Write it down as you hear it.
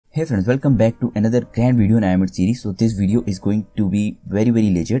Hey friends, welcome back to another grand video in IMAT series. So this video is going to be very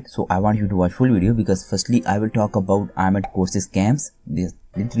legit. So I want you to watch full video because firstly I will talk about IMAT courses scams.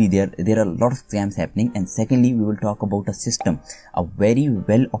 Literally there are a lot of scams happening, and secondly we will talk about a system, a very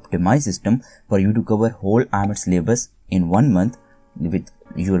well optimized system for you to cover whole IMAT syllabus in 1 month with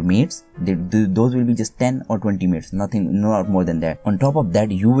your mates. Those will be just 10 or 20 minutes, nothing, not more than that. On top of that,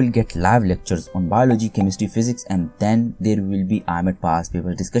 you will get live lectures on biology, chemistry, physics, and then there will be IMAT past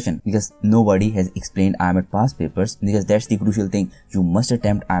paper discussion, because nobody has explained IMAT past papers, because that's the crucial thing. You must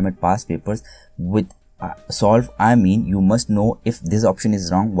attempt IMAT past papers with solve. I mean, you must know if this option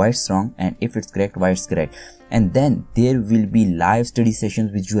is wrong, why it's wrong, and if it's correct, why it's correct. And then there will be live study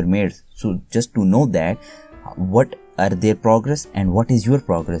sessions with your mates. So just to know that what are their progress and what is your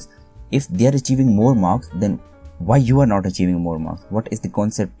progress. If they are achieving more marks, then why you are not achieving more marks? What is the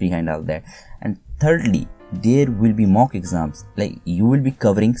concept behind all that? And thirdly, there will be mock exams. Like, you will be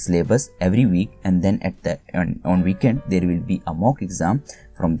covering syllabus every week, and then on weekend there will be a mock exam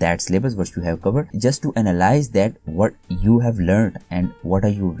from that syllabus what you have covered, just to analyze that what you have learned and what are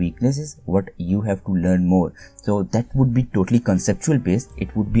your weaknesses, what you have to learn more. So that would be totally conceptual based.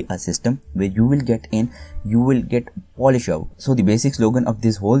 It would be a system where you will get in, you will get polish out. So the basic slogan of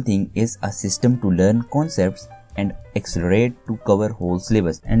this whole thing is a system to learn concepts and accelerate to cover whole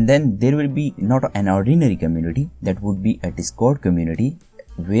syllabus. And then there will be not an ordinary community, that would be a Discord community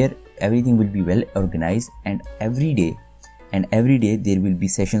where everything will be well organized, and every day there will be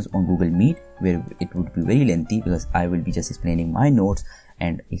sessions on Google Meet where it would be very lengthy, because I will be just explaining my notes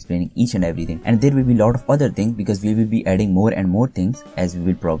and explaining each and everything. And there will be a lot of other things, because we will be adding more and more things as we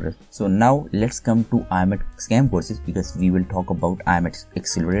will progress. So now let's come to IMAT scam courses, because we will talk about IMAT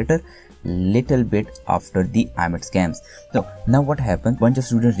Accelerator little bit after the IMAT scams. So now what happened, bunch of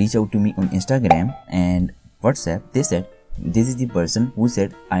students reached out to me on Instagram and WhatsApp. They said, this is the person who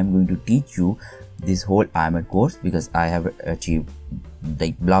said, I'm going to teach you this whole IMAT course because I have achieved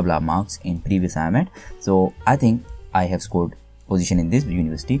like blah blah marks in previous IMAT. So I think I have scored position in this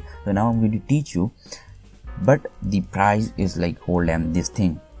university, so now I'm going to teach you. But the price is like, whole damn this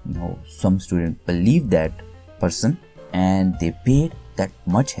thing. Now some students believe that person and they paid that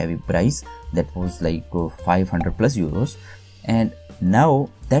much heavy price, that was like 500 plus euros, and now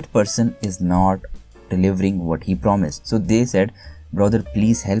that person is not delivering what he promised. So they said, brother,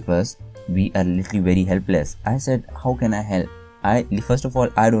 please help us, we are literally very helpless. I said, how can I help? First of all,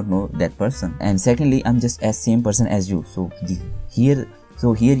 I don't know that person, and secondly, I'm just as same person as you. So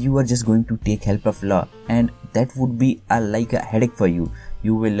here you are just going to take help of law, and that would be like a headache for you.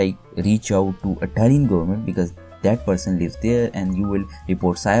 You will like reach out to Italian government because that person lives there, and you will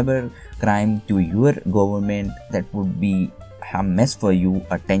report cyber crime to your government. That would be a mess for you,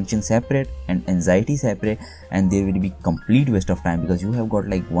 a tension separate and anxiety separate, and there will be complete waste of time, because you have got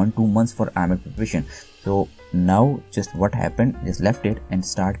like 1-2 months for IMAT preparation. So now just what happened, just left it and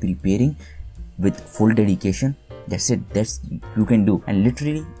start preparing with full dedication. That's it, that's you can do. And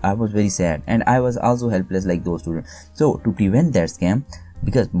literally I was very sad, and I was also helpless like those students. So to prevent that scam,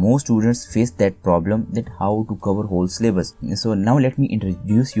 because most students face that problem, that how to cover whole syllabus. So now let me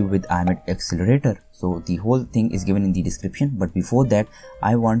introduce you with IMAT Accelerator. So the whole thing is given in the description, but before that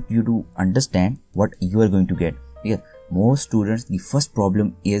I want you to understand what you are going to get. Because most students, the first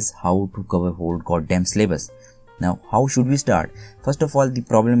problem is how to cover whole goddamn syllabus. Now how should we start? First of all, the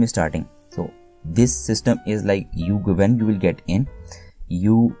problem is starting. So this system is like, when you will get in,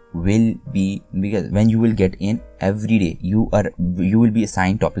 when you will get in every day, you will be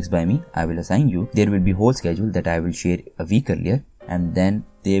assigned topics by me. I will assign you. There will be whole schedule that I will share a week earlier, and then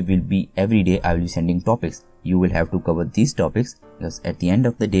there will be every day I will be sending topics. You will have to cover these topics, because at the end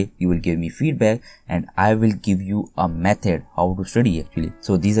of the day you will give me feedback, and I will give you a method how to study actually.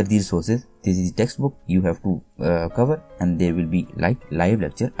 So these are the resources. This is the textbook you have to cover, and there will be like live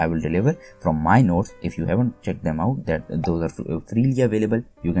lecture I will deliver from my notes. If you haven't checked them out, those are freely available.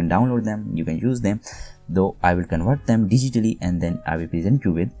 You can download them, you can use them, though I will convert them digitally and then I will present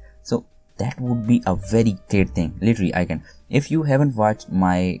you with. So that would be a very great thing. Literally I can, if you haven't watched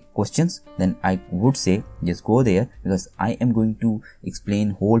my questions, then I would say just go there, because I am going to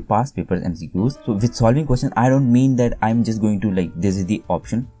explain whole past papers MCQs. So with solving questions, I don't mean that I'm just going to like, this is the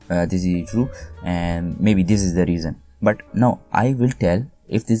option, this is true, and maybe this is the reason. But no, I will tell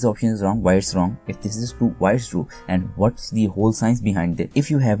if this option is wrong, why it's wrong, if this is true, why it's true, and what's the whole science behind it.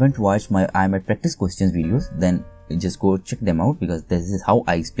 If you haven't watched my IMAT practice questions videos, then just go check them out, because this is how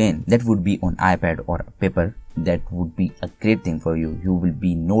I explain. That would be on iPad or paper. That would be a great thing for you. You will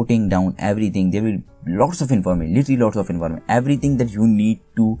be noting down everything. There will be lots of information, literally lots of information, everything that you need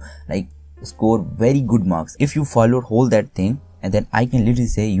to like score very good marks. If you followed whole that thing, and then I can literally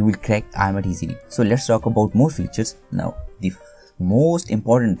say you will crack IMAT easily. So let's talk about more features. Now the most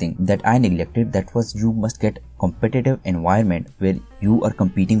important thing that I neglected, that was you must get competitive environment where you are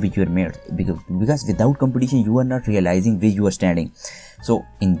competing with your mates, because without competition you are not realizing where you are standing. So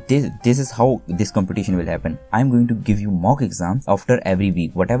in this is how this competition will happen. I'm going to give you mock exams after every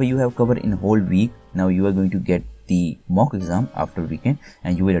week. Whatever you have covered in whole week, now you are going to get the mock exam after weekend,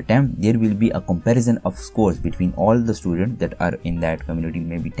 and you will attempt. There will be a comparison of scores between all the students that are in that community,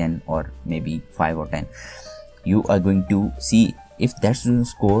 maybe 10 or maybe 5 or 10. You are going to see if that student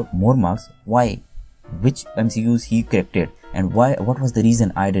score more marks, why, which MCQs he corrected, and why, what was the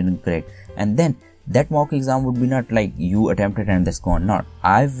reason I didn't correct. And then that mock exam would be not like you attempted and that's gone. Not,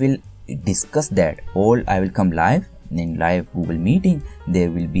 I will discuss that all. I will come live in live Google meeting. I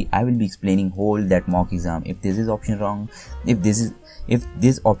will be explaining whole that mock exam. If this is option wrong, if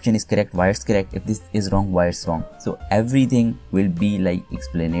this option is correct, why it's correct, if this is wrong, why it's wrong. So everything will be like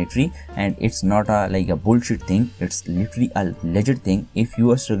explanatory, and it's not like a bullshit thing. It's literally a legit thing. If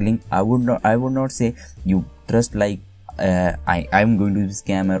you are struggling, I would not say you trust like I'm going to be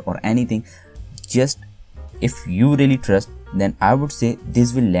scammer or anything. Just if you really trust, then I would say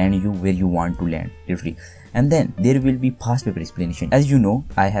this will land you where you want to land, literally. And then there will be past paper explanation. As you know,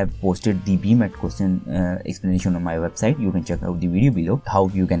 I have posted the BMAT question explanation on my website. You can check out the video below how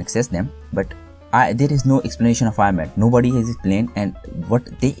you can access them. But there is no explanation of IMAT. Nobody has explained, and what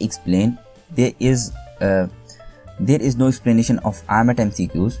they explain, there is no explanation of IMAT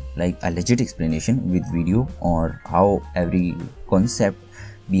MCQs, like a legit explanation with video or how every concept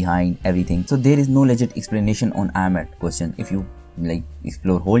behind everything. So there is no legit explanation on IMAT question. If you like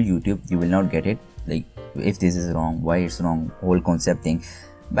explore whole YouTube, you will not get it. Like if this is wrong, why it's wrong, whole concept thing.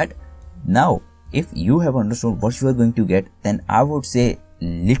 But now if you have understood what you are going to get, then I would say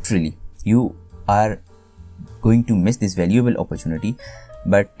literally you are going to miss this valuable opportunity.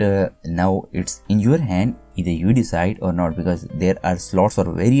 But now it's in your hand, either you decide or not, because there are slots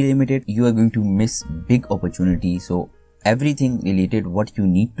are very limited. You are going to miss big opportunity. So everything related what you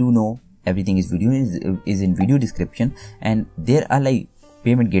need to know, everything is in video description. And there are like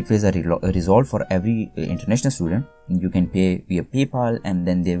payment gateways are resolved for every international student. You can pay via PayPal, and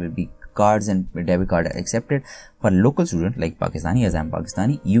then there will be cards and debit card are accepted. For local student like Pakistani, as I am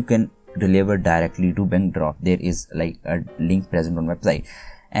Pakistani, you can deliver directly to bank draft. There is like a link present on website.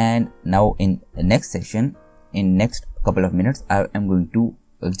 And now in the next session, in next couple of minutes, I am going to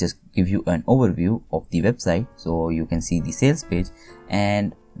just give you an overview of the website so you can see the sales page.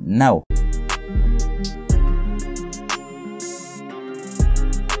 And now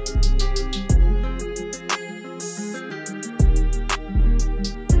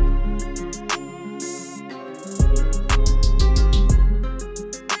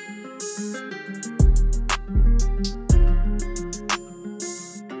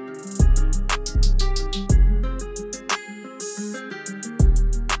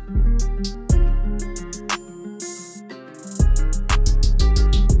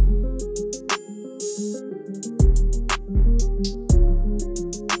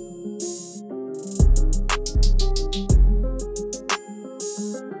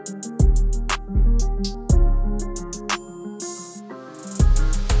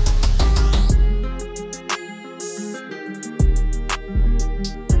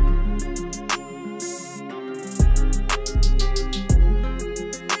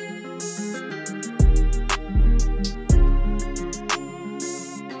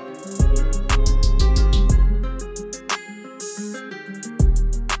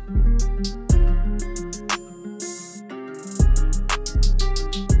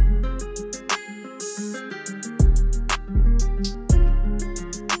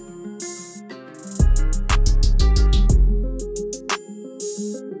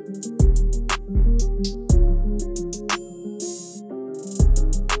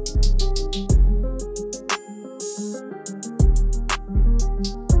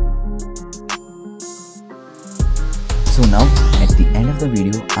So now at the end of the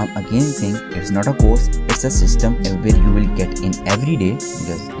video, I'm again saying it's not a course, it's a system where you will get in every day,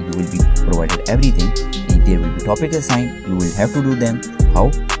 because you will be provided everything. And there will be topics assigned, you will have to do them.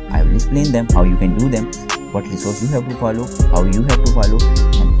 How? I will explain them, how you can do them, what resource you have to follow, how you have to follow,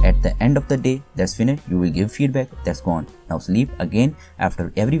 and at the end of the day, that's finished. You will give feedback, that's gone. Now sleep. Again,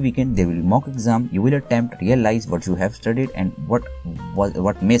 after every weekend there will be mock exam. You will attempt, realize what you have studied and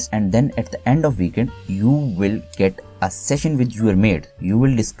what missed, and then at the end of weekend you will get a session with your mate. You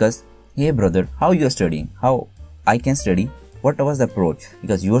will discuss, hey brother, how you are studying, how I can study, what was the approach,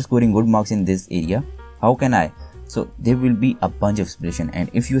 because you are scoring good marks in this area, how can I So there will be a bunch of explanation, and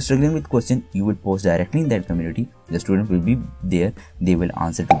if you're struggling with question, you will post directly in that community. The student will be there, they will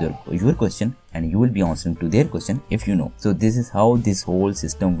answer to your question, and you will be answering to their question if you know. So this is how this whole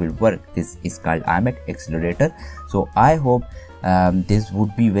system will work. This is called IMAT Accelerator. So I hope this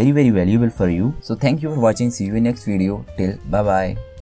would be very valuable for you. So thank you for watching. See you in next video. Till bye bye.